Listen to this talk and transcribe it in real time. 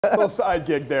Little side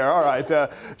gig there. All right.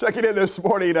 Checking in this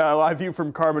morning, live view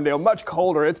from Carbondale. Much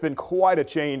colder. It's been quite a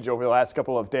change over the last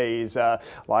couple of days.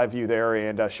 Live view there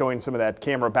and showing some of that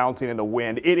camera bouncing in the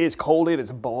wind. It is cold. It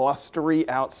is blustery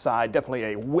outside.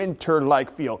 Definitely a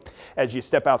winter-like feel as you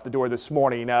step out the door this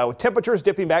morning. Temperatures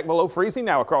dipping back below freezing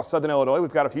now across southern Illinois.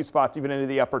 We've got a few spots even into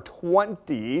the upper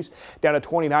 20s. Down to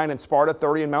 29 in Sparta,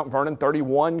 30 in Mount Vernon,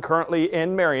 31 currently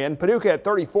in Marion. Paducah at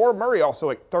 34. Murray also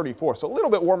at 34. So a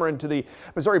little bit warmer into the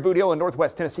Missouri Boot Hill and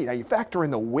northwest Tennessee. Now you factor in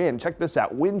the wind. Check this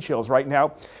out. Wind chills right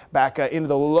now back into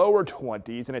the lower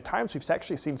 20s, and at times we've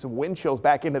actually seen some wind chills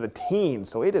back into the teens.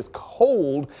 So it is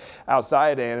cold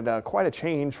outside and quite a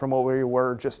change from what we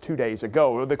were just 2 days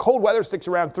ago. The cold weather sticks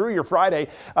around through your Friday.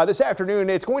 This afternoon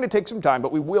it's going to take some time,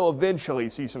 but we will eventually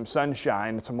see some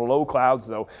sunshine. Some low clouds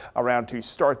though around to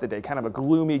start the day. Kind of a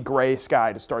gloomy gray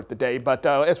sky to start the day. But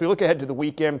as we look ahead to the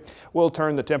weekend, we'll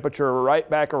turn the temperature right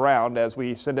back around as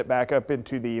we send it back up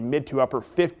into the mid to upper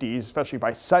 50s, especially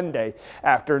by Sunday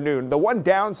afternoon. The one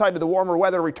downside to the warmer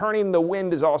weather returning, the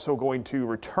wind is also going to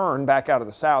return back out of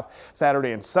the south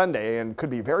Saturday and Sunday, and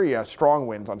could be very strong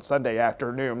winds on Sunday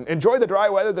afternoon. Enjoy the dry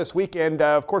weather this weekend.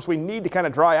 Of course, we need to kind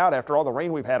of dry out after all the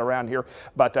rain we've had around here,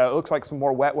 but it looks like some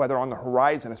more wet weather on the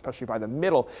horizon, especially by the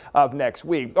middle of next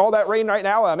week. All that rain right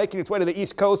now making its way to the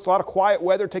east coast. A lot of quiet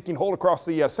weather taking hold across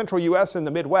the central U.S. and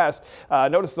the Midwest.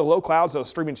 Notice the low clouds, though,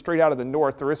 streaming straight out of the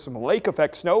north. There is some lake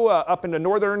effect snow up in the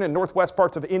northern and northwest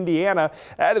parts of Indiana.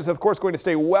 That is, of course, going to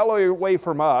stay well away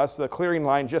from us. The clearing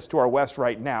line just to our west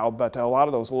right now, but a lot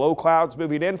of those low clouds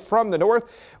moving in from the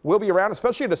north will be around,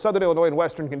 especially into southern Illinois and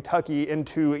western Kentucky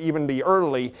into even the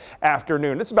early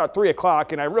afternoon. This is about 3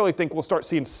 o'clock, and I really think we'll start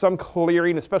seeing some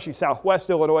clearing, especially southwest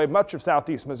Illinois. Much of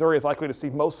southeast Missouri is likely to see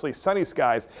mostly sunny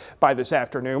skies by this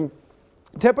afternoon.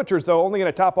 Temperatures, though, only going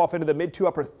to top off into the mid to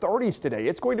upper 30s today.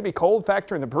 It's going to be cold,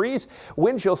 factor in the breeze.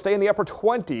 Wind chill stay in the upper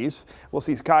 20s. We'll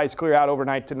see skies clear out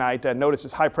overnight tonight. Notice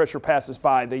as high pressure passes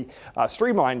by the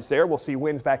streamlines there, we'll see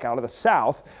winds back out of the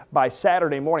south by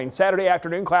Saturday morning. Saturday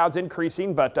afternoon, clouds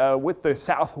increasing, but with the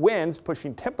south winds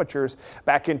pushing temperatures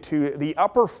back into the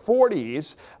upper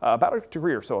 40s, about a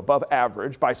degree or so above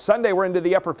average. By Sunday, we're into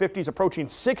the upper 50s, approaching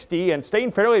 60, and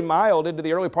staying fairly mild into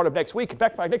the early part of next week. In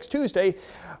fact, by next Tuesday,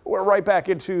 we're right back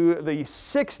into the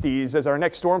 60s as our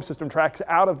next storm system tracks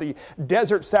out of the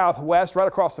desert southwest right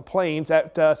across the plains.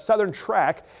 At southern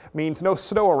track means no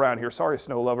snow around here. Sorry,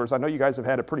 snow lovers. I know you guys have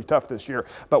had it pretty tough this year,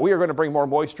 but we are going to bring more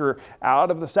moisture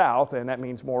out of the south, and that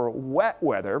means more wet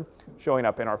weather showing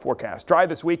up in our forecast. Dry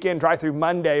this weekend, dry through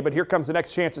Monday, but here comes the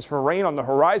next chances for rain on the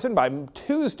horizon. By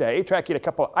Tuesday, tracking a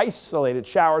couple of isolated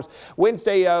showers.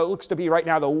 Wednesday looks to be right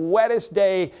now the wettest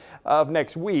day of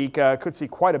next week. Could see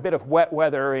quite a bit of wet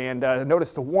weather, and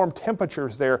notice the warm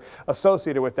temperatures there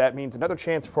associated with that means another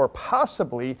chance for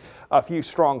possibly a few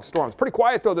strong storms. Pretty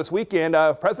quiet though this weekend.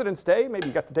 President's Day, maybe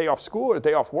you got the day off school or the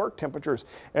day off work. Temperatures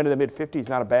into the mid 50s,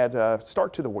 not a bad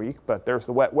start to the week, but there's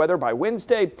the wet weather by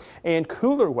Wednesday, and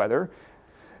cooler weather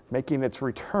making its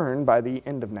return by the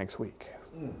end of next week.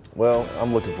 Well,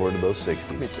 I'm looking forward to those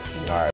 60s. Me too. All right.